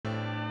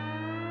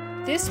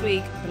This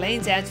week,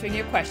 Blaine's answering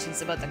your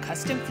questions about the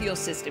custom fuel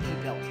system he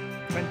built,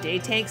 from day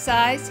tank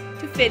size,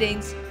 to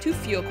fittings, to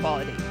fuel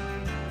quality.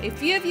 A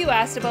few of you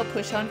asked about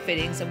push-on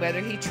fittings and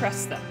whether he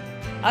trusts them.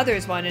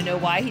 Others want to know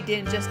why he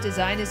didn't just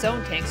design his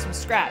own tanks from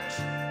scratch.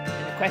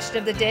 And the question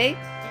of the day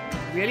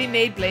really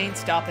made Blaine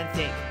stop and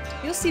think.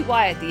 You'll see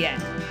why at the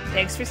end.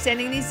 Thanks for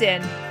sending these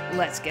in.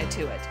 Let's get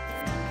to it.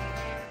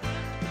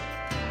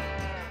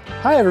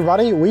 Hi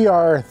everybody, we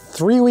are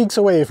 3 weeks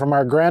away from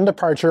our grand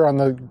departure on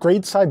the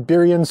Great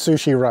Siberian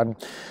Sushi Run.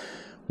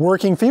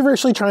 Working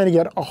feverishly trying to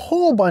get a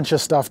whole bunch of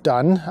stuff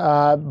done,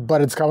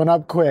 but it's coming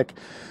up quick.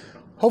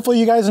 Hopefully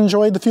you guys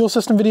enjoyed the fuel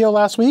system video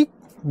last week.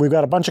 We've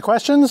got a bunch of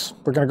questions.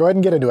 We're going to go ahead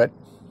and get into it.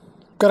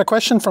 Got a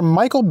question from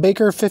Michael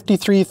Baker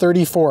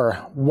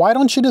 5334. Why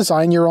don't you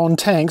design your own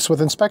tanks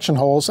with inspection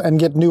holes and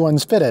get new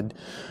ones fitted?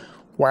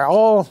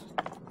 Well,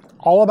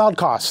 all about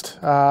cost.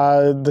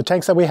 The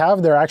tanks that we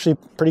have, they're actually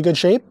pretty good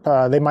shape.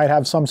 They might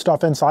have some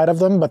stuff inside of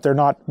them, but they're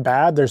not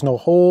bad. There's no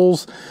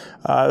holes.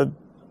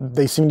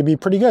 They seem to be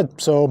pretty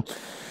good. So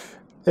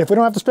if we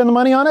don't have to spend the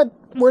money on it,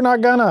 we're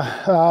not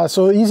gonna.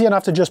 So easy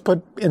enough to just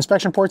put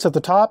inspection ports at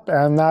the top,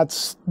 and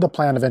that's the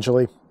plan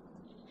eventually.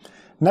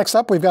 Next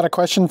up, we've got a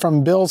question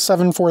from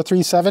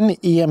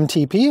Bill7437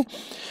 EMTP.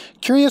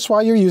 Curious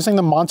why you're using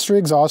the monster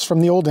exhaust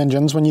from the old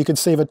engines when you could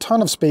save a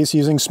ton of space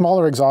using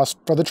smaller exhaust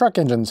for the truck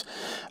engines.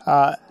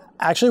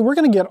 Actually, we're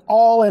going to get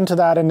all into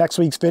that in next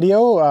week's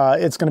video.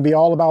 It's going to be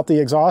all about the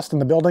exhaust and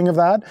the building of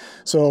that.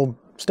 So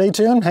stay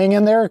tuned, hang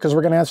in there, because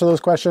we're going to answer those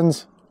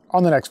questions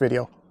on the next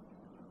video.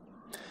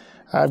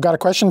 I've got a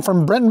question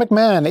from Brent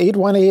McMahon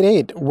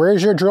 8188.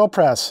 Where's your drill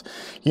press?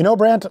 You know,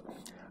 Brent,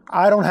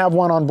 I don't have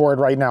one on board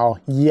right now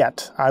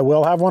yet. I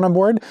will have one on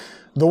board.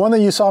 The one that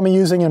you saw me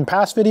using in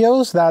past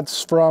videos,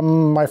 that's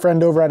from my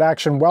friend over at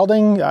Action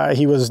Welding.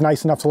 He was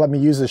nice enough to let me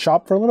use his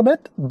shop for a little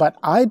bit, but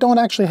I don't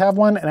actually have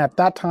one, and at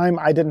that time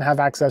I didn't have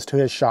access to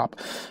his shop.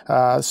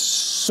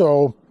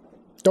 So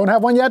don't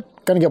have one yet,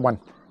 gonna get one.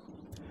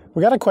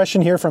 We got a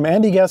question here from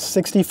Andy Guest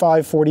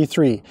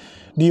 6543.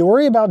 Do you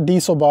worry about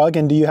diesel bug,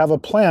 and do you have a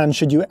plan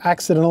should you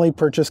accidentally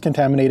purchase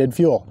contaminated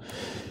fuel?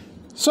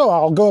 So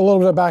I'll go a little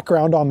bit of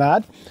background on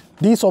that.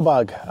 Diesel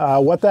bug,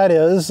 what that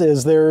is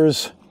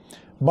there's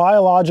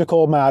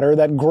biological matter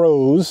that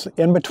grows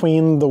in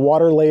between the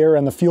water layer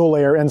and the fuel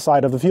layer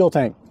inside of the fuel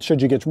tank, should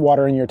you get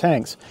water in your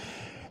tanks.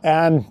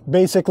 And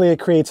basically it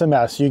creates a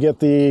mess. You get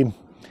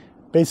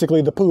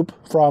basically the poop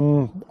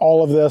from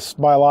all of this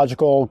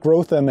biological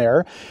growth in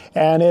there,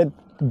 and it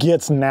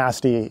gets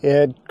nasty.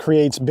 It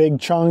creates big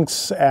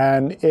chunks,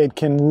 and it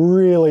can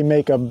really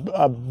make a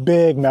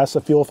big mess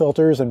of fuel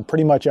filters and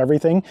pretty much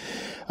everything.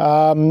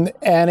 And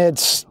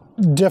it's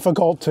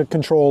difficult to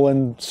control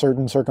in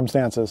certain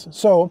circumstances.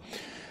 So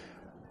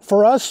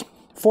for us,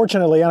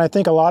 fortunately, and I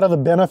think a lot of the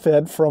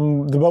benefit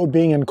from the boat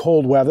being in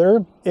cold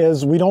weather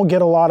is we don't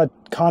get a lot of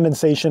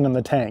condensation in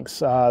the tanks.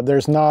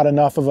 There's not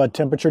enough of a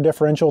temperature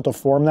differential to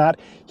form that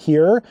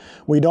here.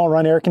 We don't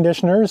run air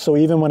conditioners, so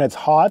even when it's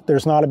hot,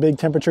 there's not a big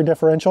temperature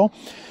differential.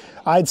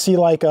 I'd see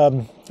like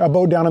a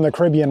boat down in the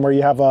Caribbean where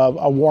you have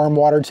a warm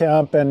water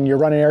temp and you're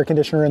running air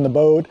conditioner in the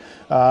boat.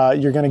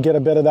 You're going to get a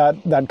bit of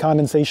that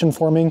condensation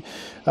forming,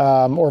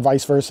 or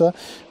vice versa.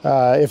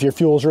 If your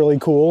fuel's really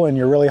cool and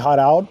you're really hot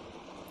out,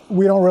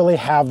 we don't really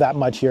have that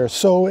much here.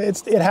 So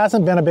it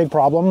hasn't been a big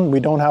problem.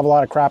 We don't have a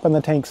lot of crap in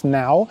the tanks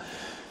now.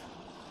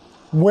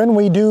 When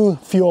we do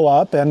fuel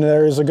up, and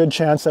there's a good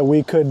chance that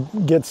we could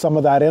get some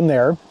of that in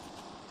there,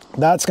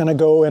 that's going to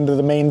go into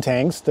the main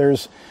tanks.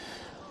 There's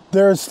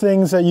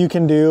things that you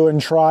can do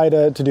and try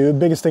to do. The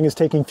biggest thing is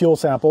taking fuel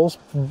samples,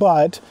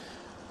 but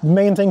the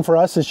main thing for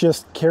us is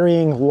just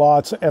carrying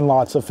lots and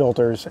lots of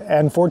filters.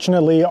 And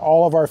fortunately,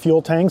 all of our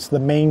fuel tanks, the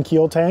main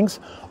keel tanks,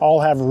 all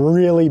have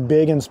really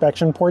big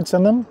inspection ports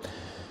in them.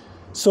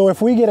 So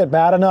if we get it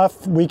bad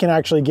enough, we can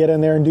actually get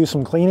in there and do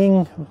some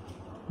cleaning,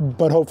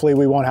 but hopefully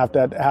we won't have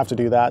to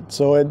do that.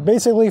 So it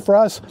basically for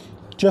us,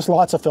 just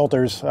lots of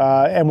filters.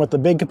 And with the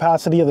big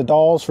capacity of the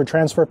dolls for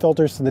transfer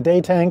filters to the day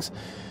tanks,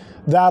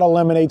 that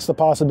eliminates the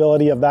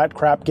possibility of that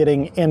crap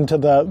getting into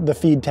the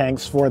feed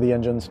tanks for the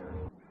engines.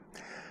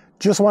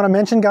 Just want to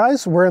mention,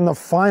 guys, we're in the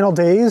final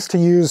days to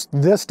use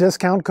this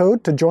discount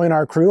code to join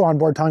our crew on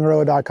board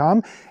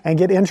Tangaroa.com and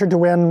get entered to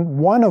win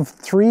one of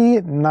 3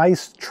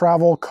 nice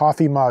travel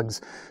coffee mugs.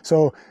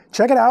 So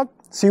check it out,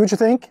 see what you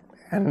think,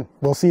 and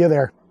we'll see you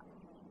there.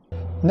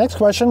 Next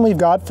question we've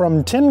got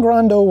from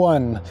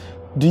Tingrando1.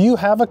 Do you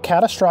have a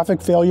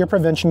catastrophic failure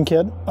prevention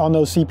kit on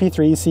those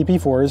CP3s,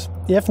 CP4s?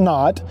 If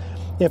not,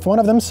 if one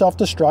of them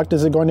self-destruct,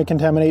 is it going to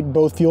contaminate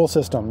both fuel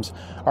systems?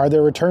 Are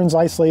their returns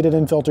isolated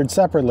and filtered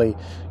separately?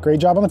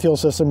 Great job on the fuel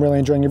system, really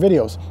enjoying your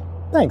videos.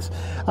 Thanks.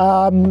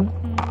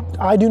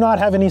 I do not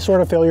have any sort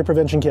of failure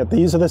prevention kit.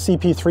 These are the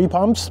CP3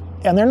 pumps,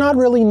 and they're not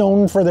really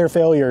known for their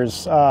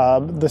failures.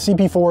 The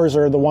CP4s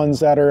are the ones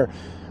that are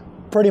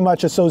pretty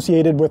much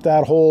associated with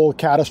that whole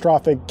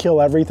catastrophic kill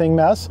everything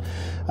mess.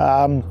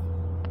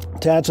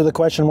 To answer the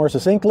question more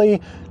succinctly,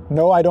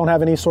 no, I don't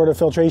have any sort of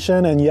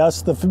filtration, and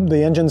yes,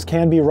 the engines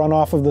can be run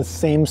off of the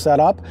same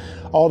setup,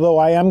 although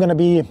I am going to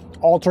be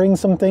altering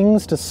some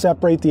things to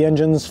separate the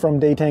engines from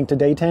day tank to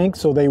day tank,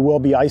 so they will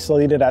be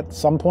isolated at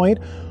some point,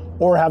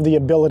 or have the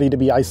ability to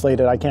be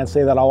isolated. I can't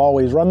say that I'll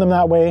always run them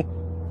that way,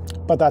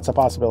 but that's a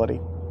possibility.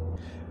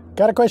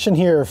 Got a question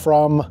here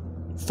from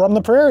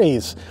the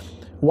prairies.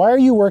 Why are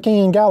you working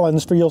in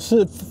gallons for your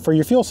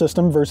fuel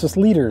system versus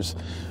liters?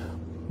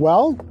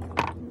 Well,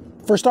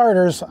 for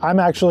starters, I'm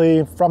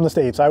actually from the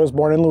States. I was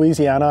born in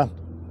Louisiana.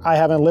 I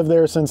haven't lived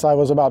there since I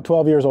was about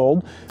 12 years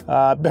old.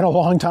 Been a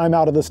long time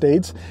out of the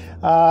States.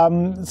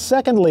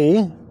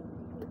 Secondly,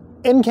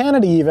 in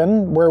Canada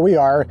even, where we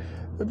are,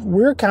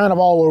 we're kind of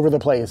all over the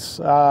place.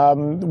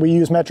 We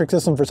use metric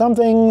system for some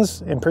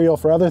things, imperial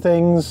for other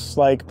things,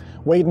 like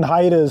weight and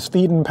height is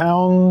feet and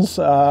pounds.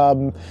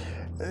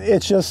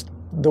 It's just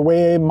the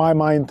way my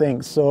mind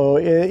thinks. So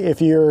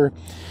if you're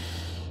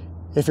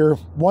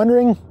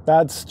wondering,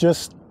 that's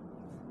just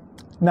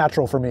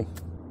natural for me.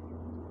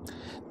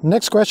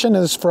 Next question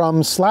is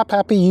from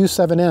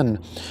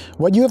SlapHappyU7N.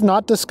 What you have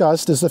not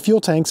discussed is the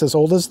fuel tanks. As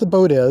old as the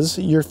boat is,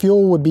 your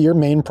fuel would be your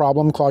main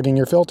problem, clogging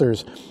your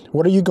filters.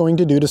 What are you going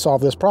to do to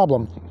solve this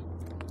problem?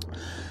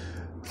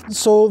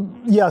 So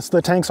yes,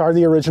 the tanks are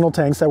the original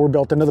tanks that were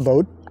built into the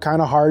boat. Kind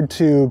of hard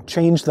to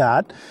change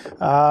that.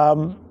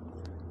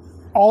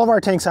 All of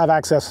our tanks have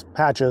access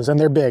hatches, and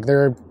they're big.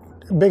 They're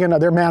big enough,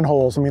 they're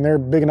manholes. I mean, they're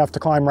big enough to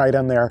climb right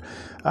in there.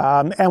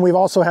 And we've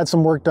also had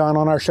some work done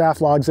on our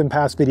shaft logs in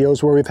past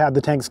videos where we've had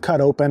the tanks cut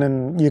open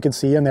and you can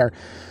see in there.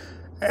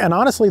 And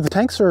honestly, the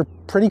tanks are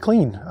pretty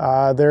clean.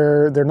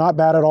 They're not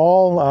bad at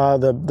all.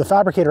 The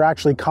fabricator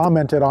actually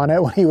commented on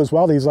it when he was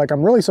welding. He's like,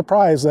 I'm really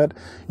surprised that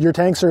your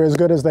tanks are as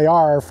good as they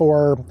are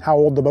for how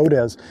old the boat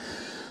is.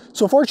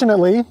 So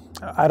fortunately,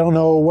 I don't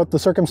know what the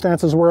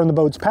circumstances were in the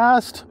boat's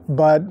past,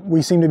 but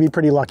we seem to be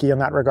pretty lucky in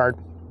that regard.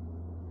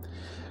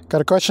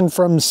 Got a question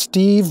from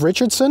Steve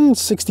Richardson,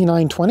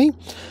 6920.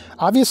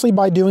 Obviously,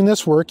 by doing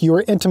this work, you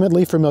are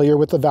intimately familiar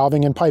with the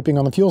valving and piping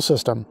on the fuel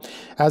system.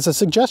 As a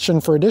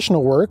suggestion for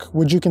additional work,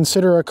 would you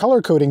consider a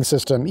color coding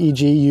system,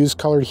 e.g. use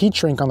colored heat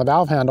shrink on the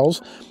valve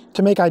handles,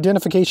 to make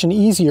identification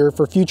easier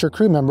for future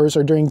crew members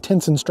or during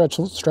tense and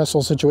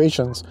stressful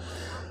situations?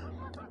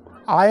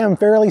 I am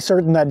fairly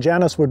certain that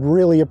Janice would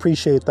really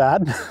appreciate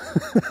that.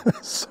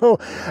 So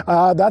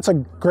that's a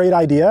great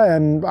idea,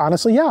 and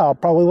honestly, yeah, I'll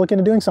probably look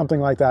into doing something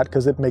like that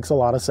because it makes a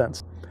lot of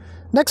sense.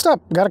 Next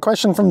up, got a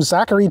question from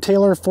Zachary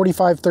Taylor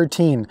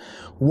 4513.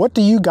 What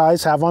do you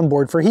guys have on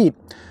board for heat?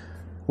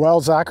 Well,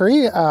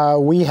 Zachary,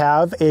 we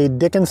have a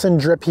Dickinson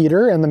drip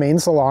heater in the main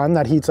salon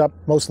that heats up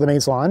most of the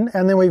main salon,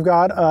 and then we've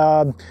got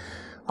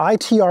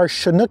ITR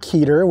Chinook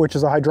heater, which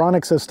is a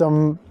hydronic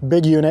system,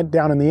 big unit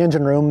down in the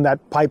engine room that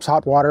pipes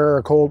hot water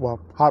or cold, well,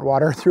 hot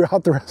water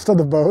throughout the rest of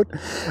the boat.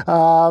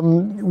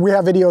 We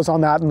have videos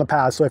on that in the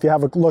past, so if you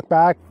have a look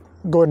back,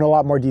 go into a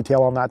lot more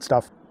detail on that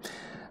stuff.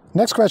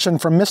 Next question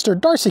from Mr.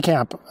 Darcy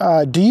Camp.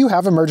 Do you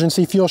have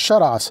emergency fuel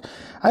shutoffs?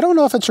 I don't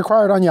know if it's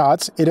required on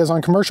yachts. It is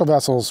on commercial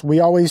vessels. We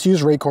always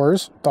use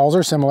Raycors, dolls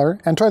are similar,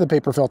 and toilet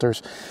paper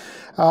filters.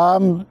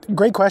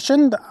 Great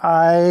question.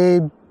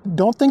 I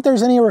don't think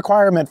there's any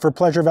requirement for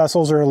pleasure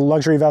vessels or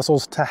luxury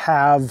vessels to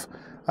have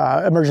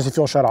emergency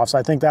fuel shutoffs.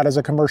 I think that is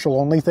a commercial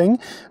only thing.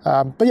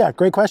 But yeah,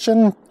 great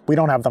question. We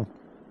don't have them.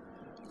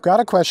 Got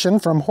a question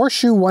from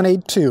Horseshoe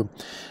 182.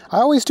 I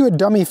always do a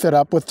dummy fit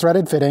up with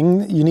threaded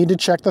fitting. You need to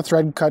check the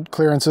thread cut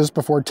clearances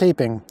before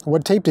taping.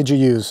 What tape did you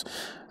use?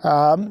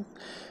 Yeah,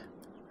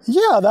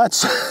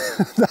 that's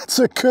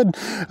a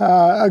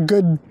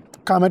good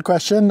comment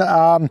question.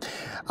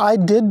 I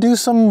did do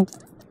some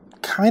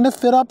kind of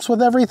fit ups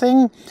with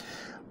everything.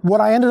 What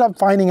I ended up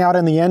finding out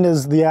in the end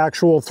is the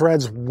actual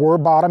threads were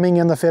bottoming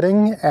in the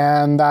fitting,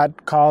 and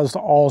that caused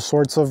all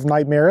sorts of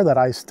nightmare that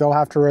I still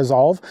have to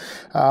resolve.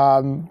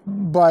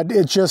 But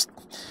it just,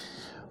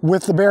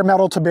 with the bare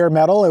metal to bare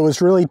metal, it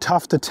was really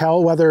tough to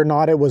tell whether or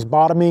not it was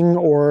bottoming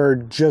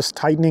or just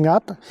tightening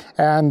up,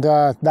 and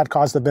that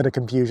caused a bit of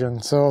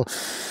confusion. So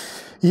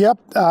yep,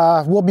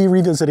 we'll be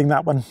revisiting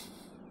that one.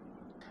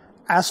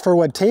 As for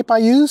what tape I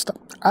used,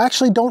 I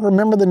actually don't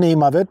remember the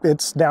name of it.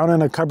 It's down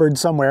in a cupboard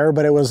somewhere,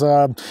 but it was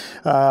a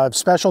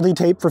specialty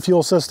tape for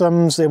fuel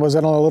systems. It was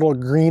in a little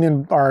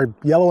green or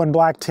yellow and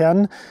black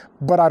tin,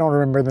 but I don't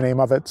remember the name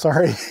of it,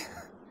 sorry.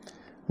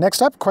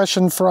 Next up,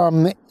 question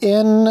from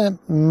N.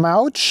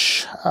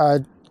 Mouch.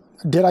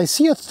 Did I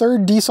see a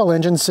third diesel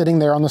engine sitting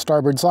there on the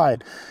starboard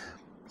side?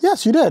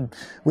 Yes, you did.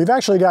 We've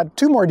actually got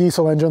 2 more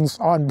diesel engines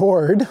on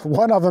board.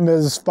 One of them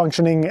is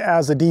functioning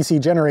as a DC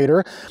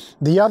generator.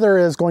 The other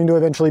is going to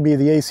eventually be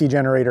the AC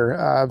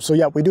generator. So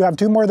yeah, we do have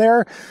 2 more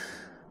there,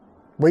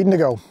 waiting to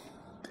go.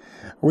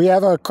 We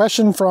have a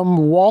question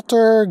from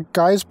Walter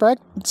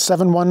Geisbrecht,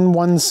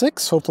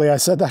 7116. Hopefully I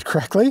said that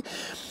correctly.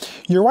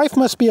 Your wife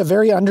must be a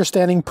very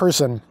understanding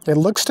person. It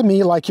looks to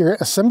me like you're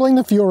assembling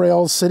the fuel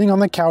rails sitting on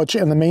the couch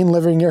in the main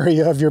living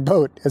area of your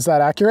boat. Is that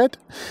accurate?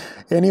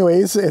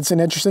 Anyways, it's an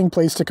interesting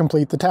place to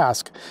complete the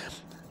task.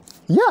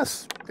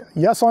 Yes,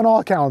 on all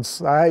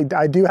accounts.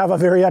 I do have a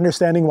very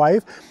understanding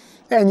wife.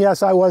 And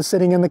yes, I was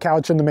sitting in the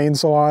couch in the main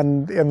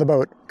salon in the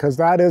boat, because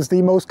that is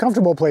the most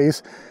comfortable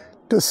place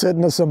to sit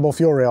and assemble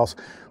fuel rails.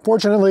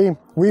 Fortunately,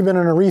 we've been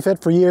in a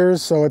refit for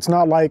years, so it's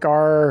not like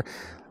our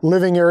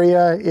living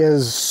area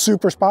is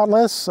super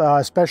spotless,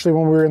 especially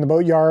when we were in the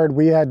boatyard.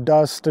 We had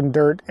dust and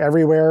dirt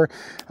everywhere.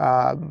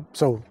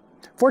 So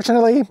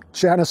fortunately,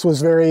 Janice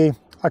was very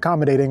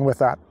accommodating with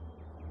that.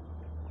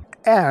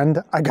 And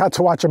I got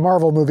to watch a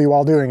Marvel movie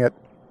while doing it.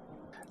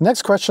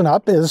 Next question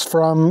up is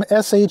from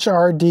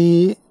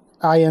SHRDINC.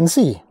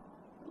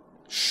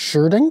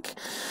 Sherdink?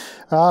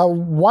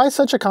 Why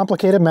such a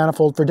complicated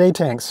manifold for day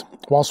tanks?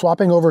 While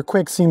swapping over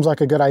quick seems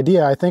like a good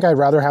idea, I think I'd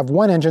rather have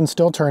one engine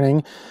still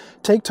turning,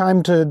 take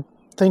time to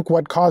think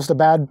what caused a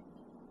bad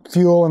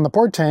fuel in the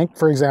port tank,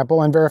 for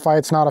example, and verify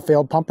it's not a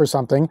failed pump or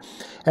something,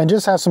 and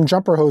just have some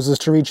jumper hoses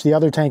to reach the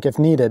other tank if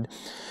needed.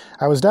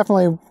 I would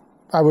definitely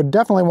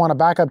want a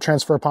backup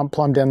transfer pump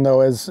plumbed in,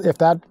 though, as if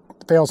that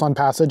fails on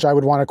passage, I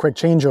would want a quick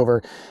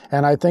changeover.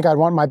 And I think I'd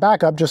want my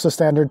backup just a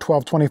standard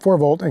 12-24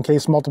 volt in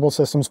case multiple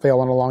systems fail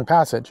on a long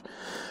passage.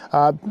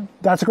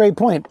 That's a great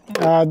point.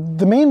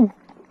 The main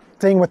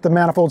thing with the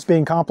manifolds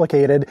being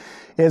complicated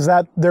is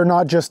that they're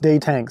not just day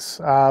tanks.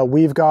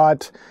 We've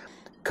got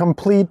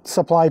complete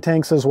supply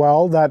tanks as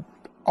well that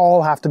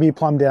all have to be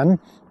plumbed in.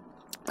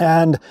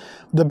 And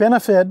the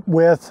benefit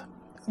with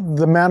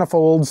the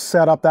manifolds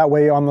set up that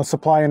way on the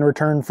supply and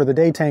return for the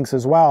day tanks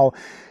as well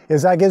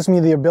is that gives me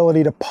the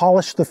ability to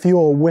polish the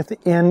fuel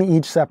within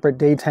each separate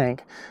day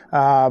tank.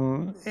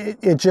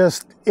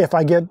 If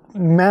I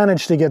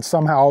manage to get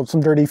somehow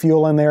some dirty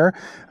fuel in there,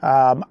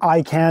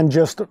 I can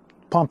just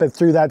pump it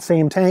through that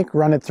same tank,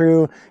 run it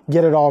through,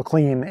 get it all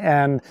clean,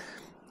 and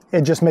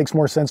it just makes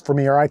more sense for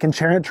me. Or I can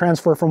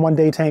transfer from one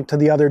day tank to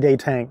the other day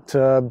tank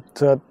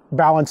to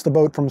balance the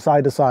boat from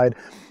side to side,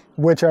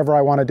 whichever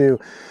I want to do.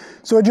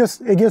 So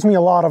it gives me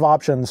a lot of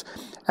options.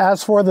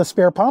 As for the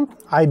spare pump,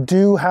 I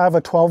do have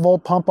a 12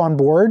 volt pump on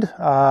board.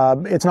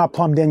 It's not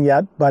plumbed in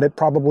yet, but it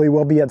probably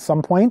will be at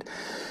some point.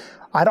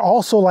 I'd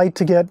also like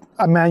to get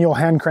a manual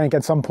hand crank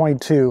at some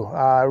point too.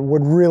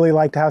 Would really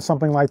like to have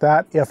something like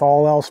that if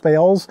all else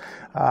fails,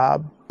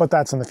 but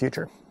that's in the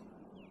future.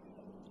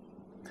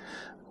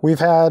 We've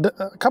had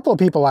a couple of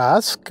people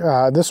ask,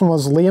 this one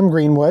was Liam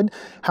Greenwood,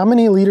 how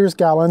many liters,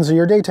 gallons are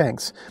your day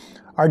tanks?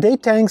 Our day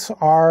tanks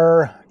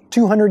are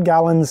 200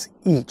 gallons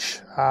each.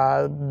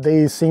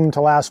 They seem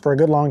to last for a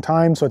good long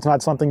time, so it's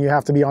not something you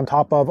have to be on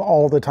top of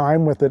all the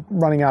time with it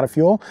running out of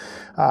fuel.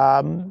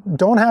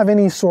 Don't have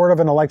any sort of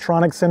an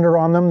electronic sender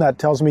on them that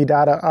tells me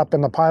data up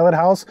in the pilot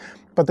house,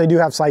 but they do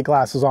have sight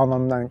glasses on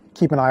them, and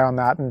keep an eye on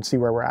that and see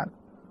where we're at.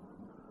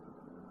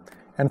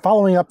 And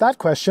following up that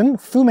question,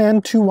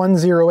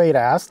 Fuman2108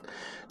 asked,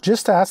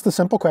 just to ask the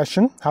simple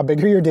question, how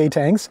big are your day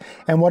tanks,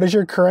 and what is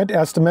your current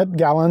estimate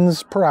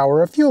gallons per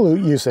hour of fuel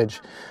usage,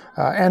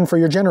 and for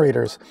your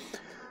generators?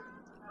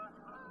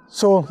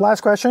 So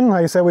last question,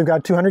 like I said, we've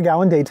got 200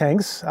 gallon day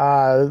tanks.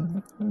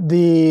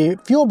 The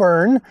fuel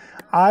burn,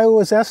 I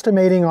was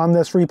estimating on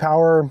this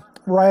repower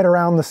right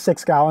around the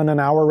 6 gallon an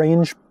hour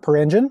range per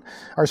engine,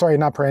 or sorry,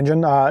 not per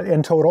engine,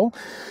 in total.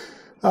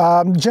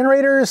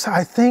 Generators,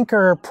 I think,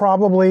 are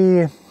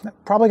probably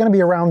going to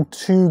be around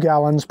 2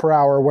 gallons per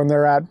hour when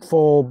they're at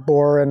full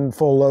bore and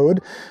full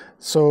load.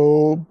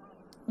 So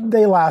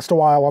they last a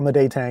while on the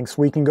day tanks.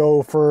 We can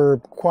go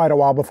for quite a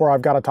while before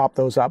I've got to top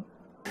those up.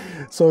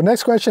 So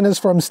next question is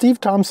from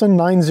Steve Thompson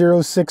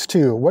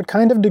 9062. What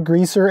kind of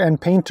degreaser and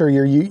paint are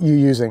you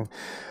using?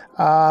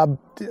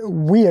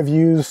 We have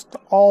used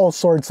all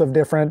sorts of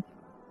different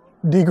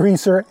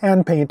degreaser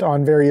and paint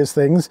on various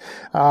things.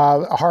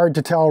 Hard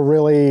to tell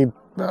really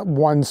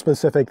one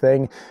specific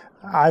thing.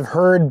 I've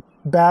heard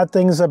bad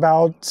things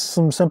about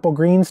some simple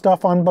green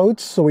stuff on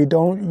boats, so we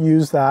don't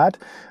use that.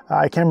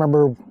 I can't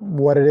remember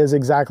what it is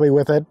exactly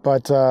with it,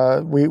 but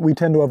we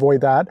tend to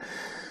avoid that.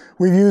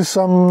 We've used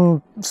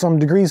some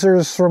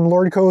degreasers from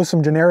Lordco,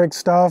 some generic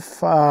stuff.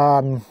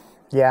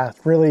 Yeah,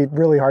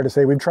 really hard to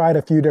say. We've tried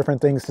a few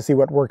different things to see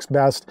what works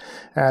best,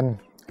 and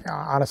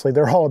honestly,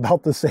 they're all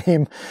about the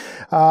same.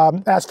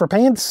 As for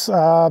paints,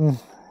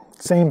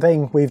 same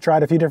thing. We've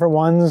tried a few different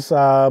ones.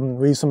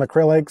 We use some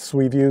acrylics.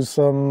 We've used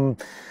some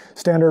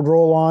standard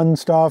roll-on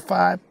stuff.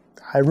 I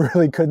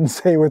really couldn't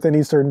say with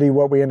any certainty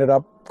what we ended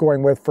up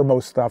going with for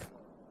most stuff.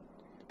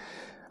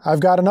 I've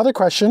got another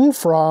question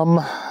from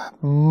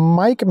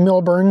Mike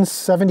Milburn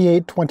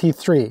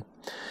 7823.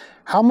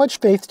 How much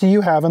faith do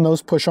you have in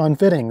those push-on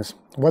fittings?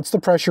 What's the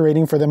pressure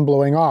rating for them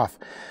blowing off?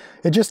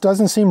 It just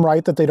doesn't seem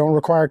right that they don't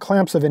require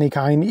clamps of any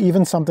kind,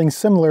 even something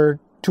similar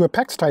to a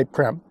PEX type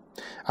crimp.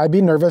 I'd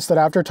be nervous that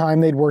after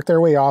time they'd work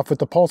their way off with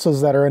the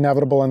pulses that are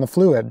inevitable in the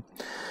fluid.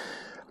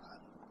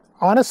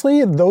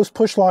 Honestly, those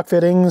push lock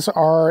fittings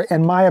are,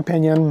 in my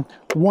opinion,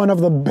 one of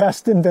the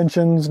best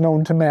inventions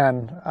known to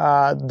man.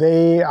 I've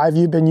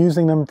been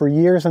using them for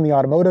years in the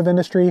automotive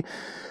industry,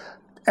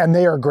 and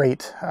they are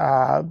great.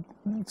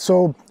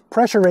 So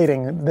pressure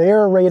rating, they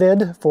are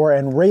rated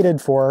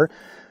for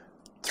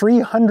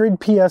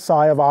 300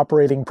 psi of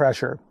operating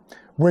pressure,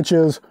 which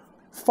is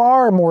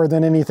far more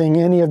than anything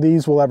any of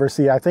these will ever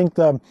see. I think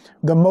the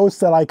most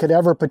that I could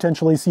ever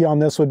potentially see on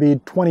this would be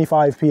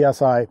 25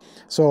 psi.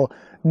 So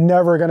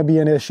never going to be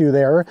an issue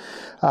there.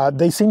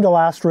 They seem to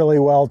last really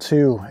well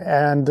too.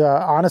 And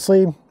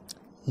honestly,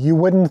 you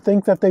wouldn't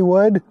think that they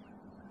would,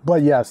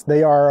 but yes,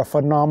 they are a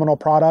phenomenal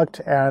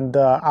product, and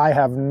I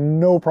have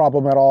no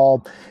problem at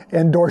all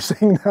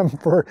endorsing them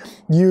for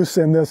use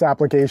in this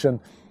application.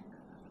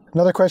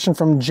 Another question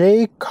from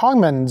J.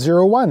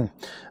 Cogman01.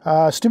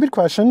 Stupid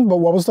question, but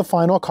what was the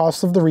final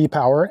cost of the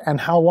repower and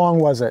how long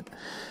was it?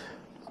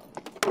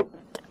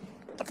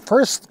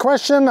 First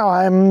question,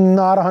 I'm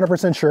not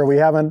 100% sure. We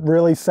haven't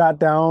really sat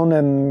down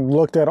and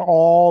looked at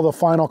all the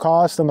final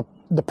cost, and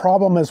the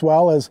problem as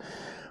well is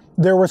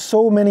there were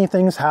so many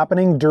things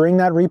happening during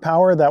that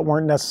repower that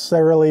weren't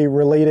necessarily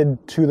related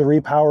to the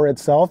repower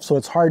itself, so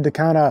it's hard to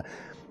kind of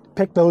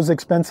pick those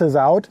expenses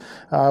out.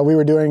 We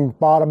were doing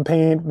bottom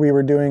paint, we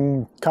were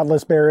doing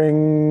cutlass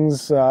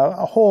bearings,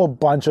 a whole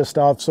bunch of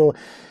stuff. So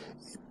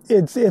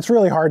it's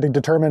really hard to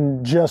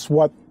determine just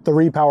what the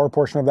repower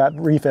portion of that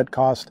refit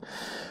cost.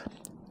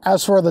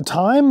 As for the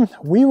time,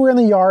 we were in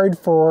the yard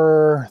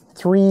for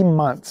 3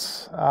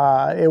 months.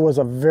 It was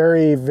a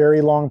very,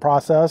 very long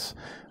process,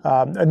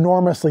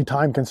 enormously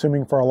time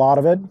consuming for a lot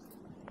of it.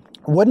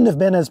 Wouldn't have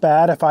been as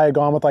bad if I had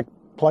gone with like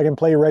plug and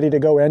play ready to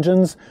go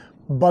engines,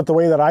 but the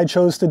way that I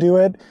chose to do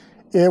it,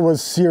 it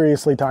was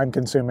seriously time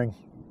consuming.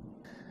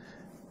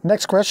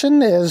 Next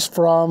question is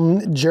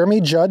from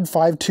Jeremy Judd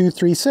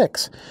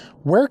 5236.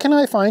 Where can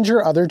I find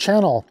your other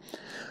channel?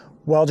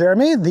 Well,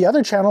 Jeremy, the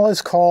other channel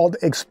is called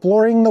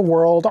Exploring the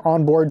World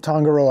on Board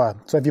Tangaroa.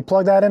 So if you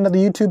plug that into the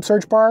YouTube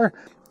search bar,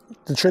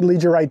 it should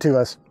lead you right to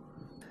us.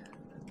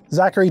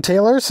 Zachary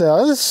Taylor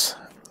says,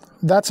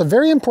 that's a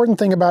very important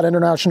thing about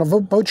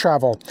international boat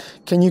travel.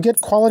 Can you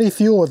get quality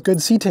fuel with good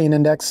cetane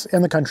index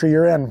in the country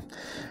you're in?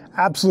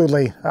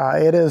 Absolutely.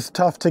 It is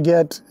tough to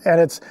get,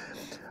 and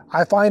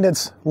I find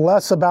it's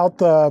less about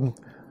the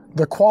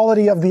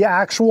quality of the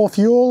actual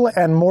fuel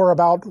and more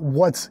about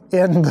what's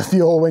in the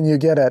fuel when you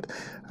get it.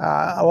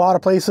 A lot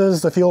of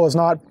places the fuel is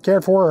not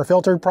cared for or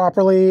filtered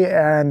properly,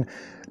 and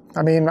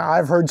I mean,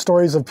 I've heard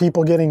stories of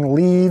people getting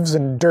leaves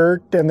and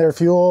dirt in their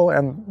fuel,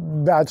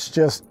 and that's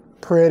just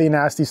pretty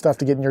nasty stuff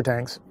to get in your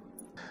tanks.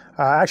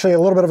 Actually, a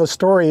little bit of a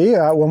story.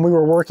 When we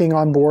were working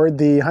on board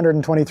the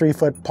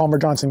 123-foot Palmer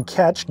Johnson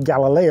Ketch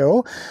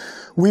Galileo,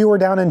 we were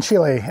down in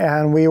Chile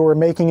and we were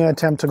making an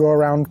attempt to go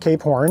around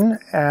Cape Horn,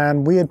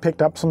 and we had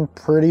picked up some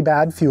pretty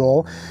bad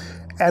fuel.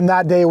 And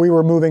that day we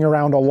were moving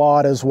around a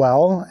lot as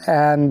well,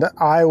 and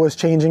I was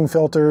changing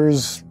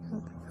filters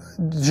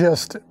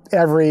just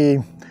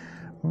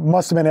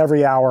must have been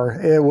every hour.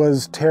 It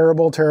was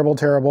terrible, terrible,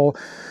 terrible.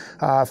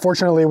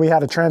 Fortunately, we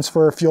had a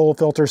transfer fuel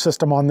filter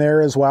system on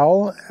there as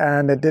well,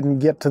 and it didn't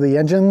get to the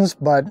engines,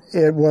 but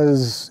it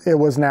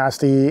was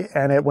nasty,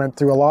 and it went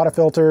through a lot of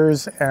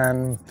filters,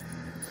 and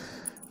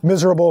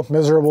miserable,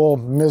 miserable,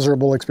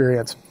 miserable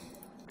experience.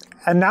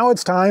 And now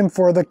it's time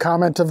for the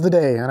comment of the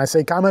day. And I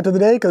say comment of the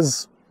day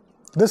because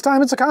this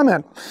time it's a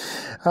comment.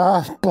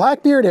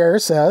 Blackbeard Air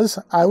says,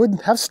 I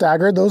would have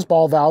staggered those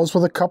ball valves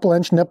with a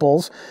couple-inch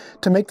nipples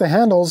to make the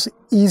handles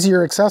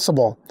easier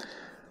accessible.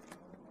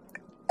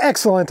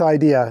 Excellent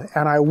idea,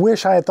 and I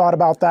wish I had thought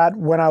about that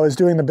when I was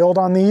doing the build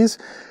on these.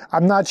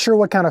 I'm not sure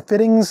what kind of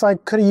fittings I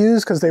could have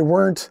used because they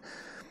weren't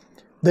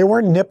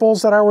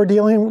nipples that I was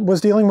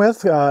dealing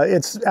with.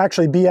 It's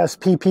actually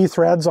BSPP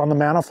threads on the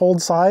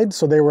manifold side,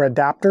 so they were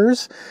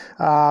adapters.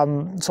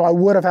 So I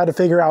would have had to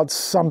figure out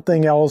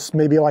something else,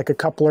 maybe like a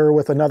coupler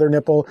with another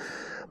nipple.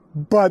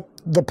 But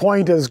the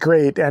point is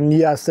great, and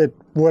yes, it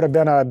would have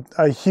been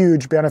a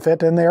huge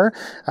benefit in there.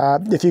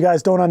 If you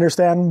guys don't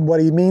understand what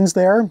he means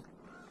there,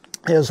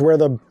 is where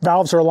the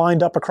valves are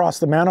lined up across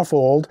the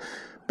manifold,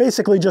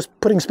 basically just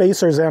putting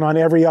spacers in on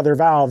every other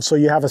valve so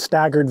you have a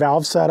staggered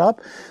valve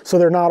setup so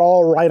they're not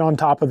all right on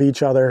top of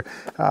each other.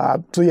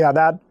 So yeah,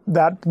 that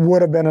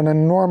would have been an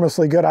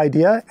enormously good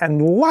idea,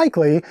 and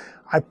likely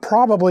I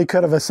probably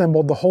could have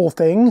assembled the whole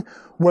thing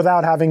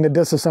without having to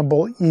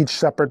disassemble each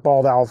separate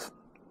ball valve.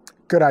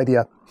 Good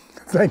idea.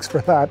 Thanks for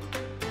that.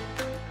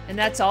 And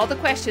that's all the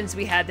questions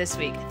we had this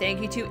week.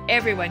 Thank you to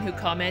everyone who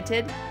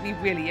commented. We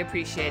really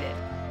appreciate it.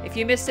 If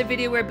you missed the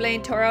video where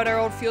Blaine tore out our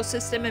old fuel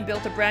system and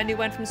built a brand new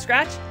one from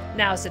scratch,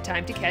 now's the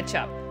time to catch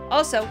up.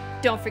 Also,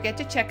 don't forget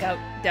to check out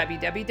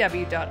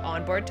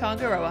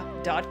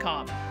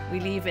www.onboardtangaroa.com.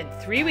 We leave in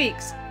 3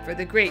 weeks for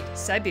the Great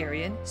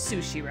Siberian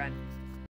Sushi Run.